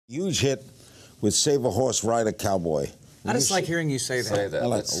Huge hit with Save a Horse, Ride a Cowboy. I just like hearing you say that.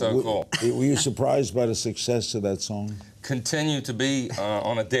 That's so cool. Were you surprised by the success of that song? Continue to be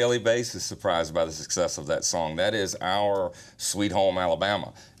on a daily basis surprised by the success of that song. That is our Sweet Home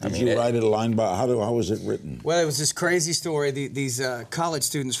Alabama. Did you write it line by how was it written? Well, it was this crazy story. These college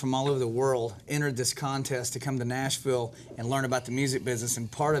students from all over the world entered this contest to come to Nashville and learn about the music business, and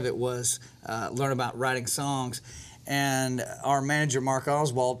part of it was learn about writing songs. And our manager, Mark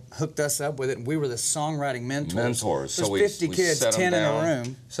Oswald, hooked us up with it, and we were the songwriting mentors. So There's 50 kids, 10 in a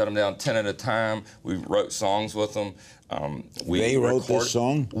room. Set them down 10 at a time. We wrote songs with them. They wrote this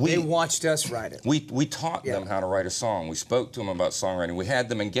song? They watched us write it. We taught them how to write a song. We spoke to them about songwriting. We had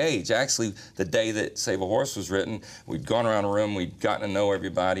them engaged. Actually, the day that Save a Horse was written, we'd gone around a room, we'd gotten to know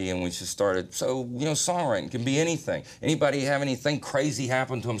everybody, and we just started, so, you know, songwriting can be anything. Anybody have anything crazy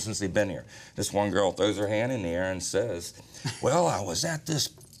happen to them since they've been here? This one girl throws her hand in the air and says, well, I was at this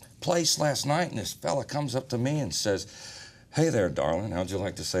place last night, and this fella comes up to me and says, hey there, darling, how'd you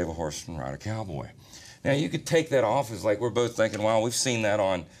like to save a horse and ride a cowboy? Now, you could take that off as like we're both thinking, wow, we've seen that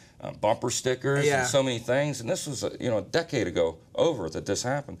on bumper stickers and so many things, and this was a decade ago over that this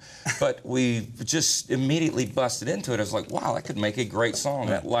happened. But we just immediately busted into it. It was like, wow, that could make a great song.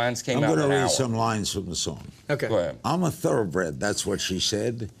 That lines came out in an hour. I'm going to read some lines from the song. Okay. Go ahead. I'm a thoroughbred, that's what she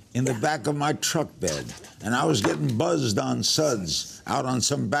said, in the back of my truck bed. And I was getting buzzed on suds. Out on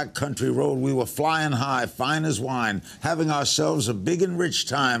some backcountry road, we were flying high, fine as wine, having ourselves a big and rich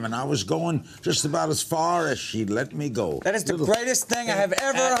time, and I was going just about as far as she'd let me go. That is the greatest thing I have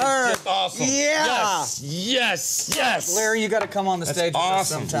ever heard. Just awesome. Yeah. Yes, yes, yes. Larry, you got to come on the stage with us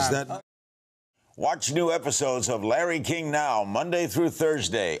sometime. Watch new episodes of Larry King Now, Monday through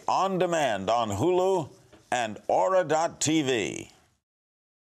Thursday, on demand on Hulu and Aura.tv.